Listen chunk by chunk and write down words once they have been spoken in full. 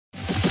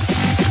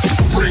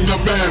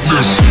Hello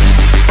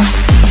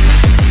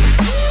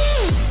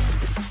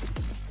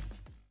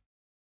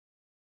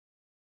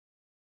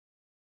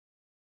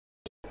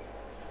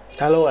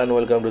and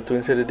welcome to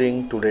Tuhin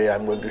editing. Today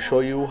I'm going to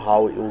show you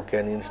how you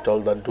can install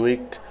the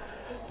DUIK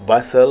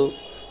Bassel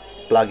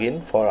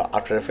plugin for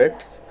After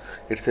Effects.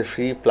 It's a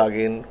free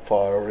plugin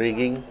for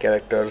rigging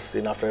characters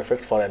in After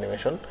Effects for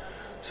animation.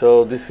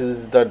 So this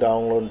is the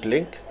download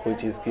link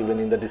which is given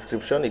in the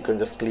description. You can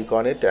just click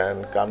on it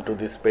and come to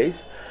this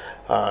page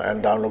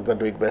and download the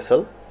DUIK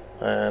Bassel.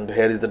 And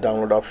here is the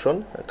download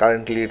option.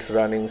 Currently it's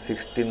running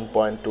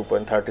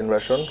 16.2.13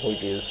 version,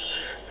 which is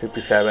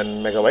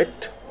 57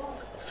 megabyte.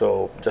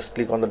 So just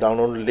click on the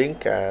download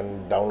link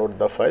and download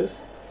the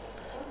files,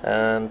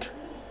 and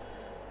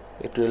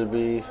it will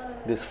be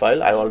this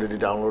file. I already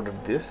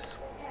downloaded this.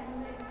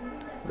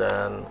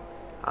 Then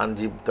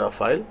unzip the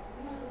file.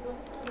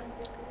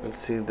 You'll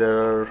see there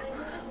are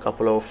a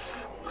couple of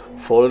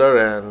folder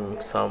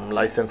and some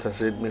license and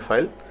readme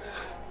file.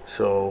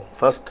 So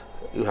first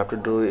you have to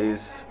do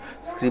is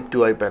script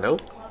UI panel,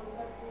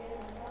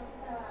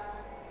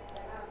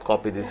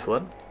 copy this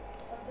one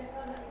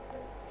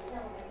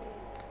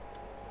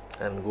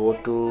and go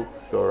to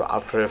your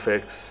After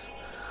Effects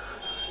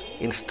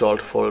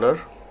installed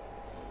folder.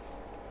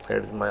 Here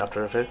is my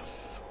After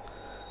Effects,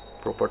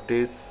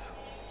 properties,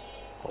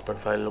 open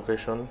file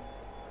location,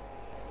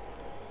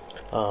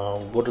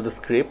 go to the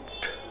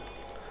scripts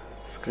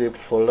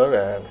folder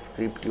and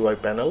script UI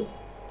panel,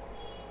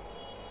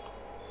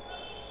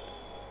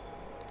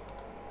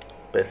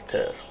 paste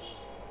here.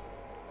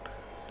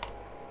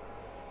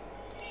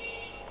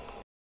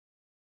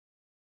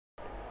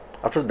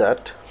 After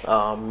that,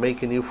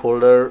 make a new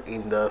folder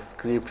in the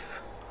scripts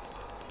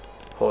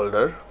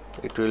folder.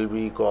 It will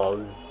be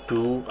called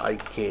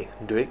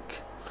DUIK,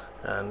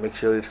 and make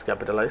sure it's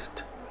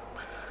capitalized.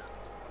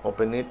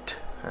 Open it,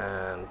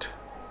 and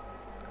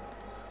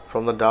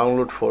from the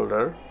download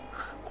folder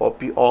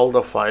copy all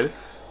the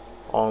files,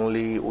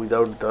 only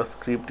without the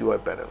script UI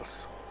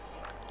panels.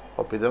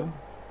 Copy them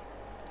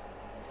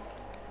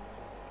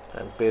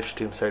and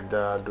paste inside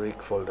the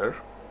DUIK folder.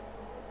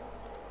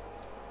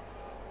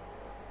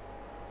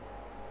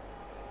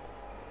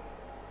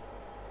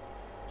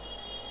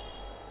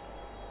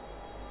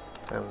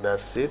 And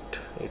that's it.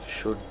 It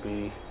should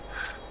be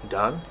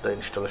done, the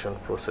installation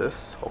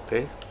process.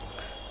 Okay,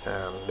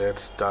 and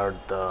let's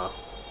start the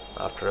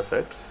After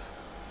Effects.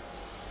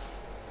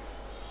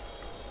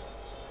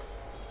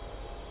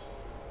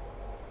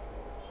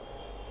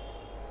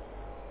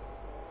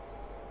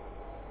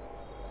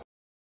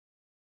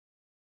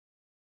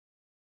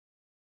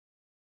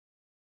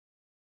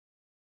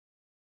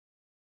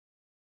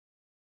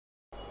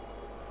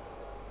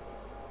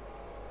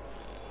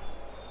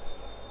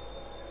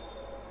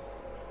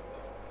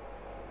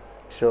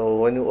 So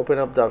when you open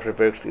up the After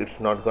Effects, it's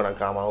not gonna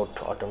come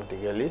out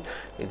automatically.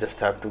 You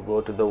just have to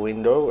go to the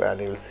window and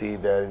you'll see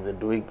there is a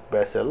DUIK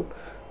Bassel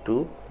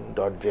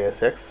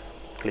 2.jsx.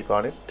 Click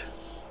on it.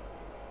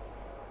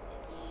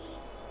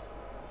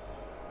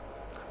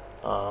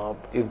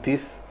 If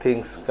these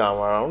things come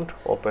around,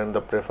 open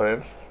the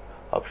preference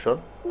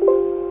option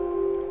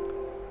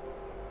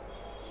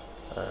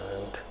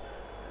and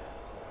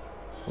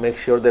make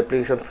sure the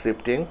application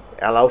scripting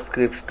allows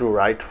scripts to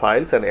write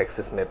files and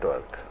access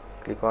network.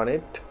 Click on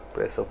it,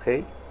 press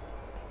OK.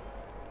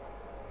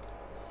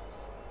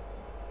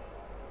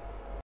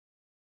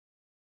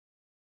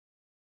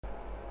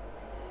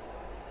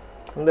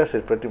 And that's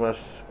it, pretty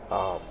much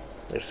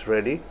it's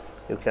ready.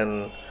 You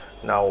can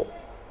now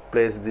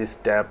place this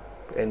tab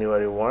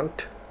anywhere you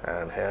want,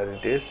 and here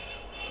it is.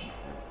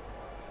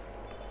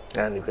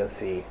 And you can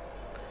see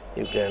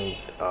you can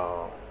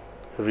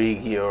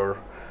rig your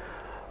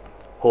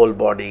whole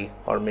body,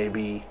 or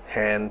maybe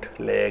hand,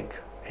 leg,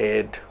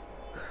 head,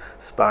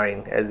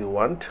 spine as you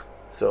want.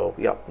 So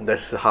yeah,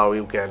 that's how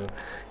you can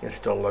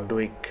install a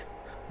DUIK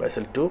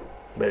Bassel 2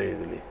 very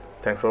easily.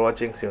 Thanks for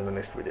watching. See you in the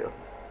next video.